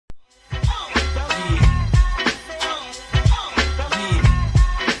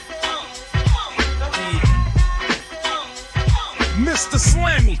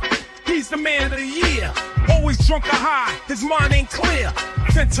the man of the year. Always drunk or high, his mind ain't clear.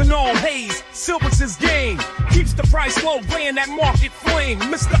 Fentanyl haze, Silver's his game. Keeps the price low, playing that market flame.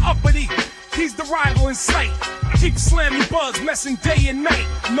 Mr. Uppity, he's the rival in sight. Keep slammy buzz, messing day and night.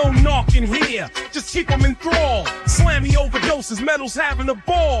 No knocking here, just keep him in thrall. Slammy overdoses, metals having a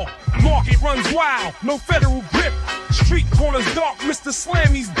ball. Market runs wild, no federal grip. Street corners dark, Mr.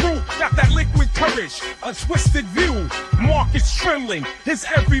 Slammy's brew. Got that liquid courage, a twisted view. Market's trembling, his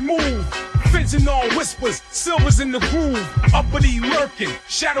every move. Fentanyl whispers, Silver's in the groove. Uppity lurking,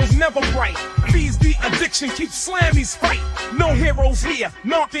 shadows never bright. Feeds the addiction, keeps Slammy's fight. No heroes here,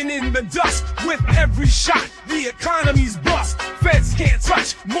 knocking in the dust. With every shot, the economy's bust. Feds can't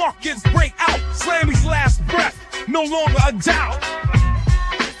touch, markets break out. Slammy's last breath, no longer a doubt.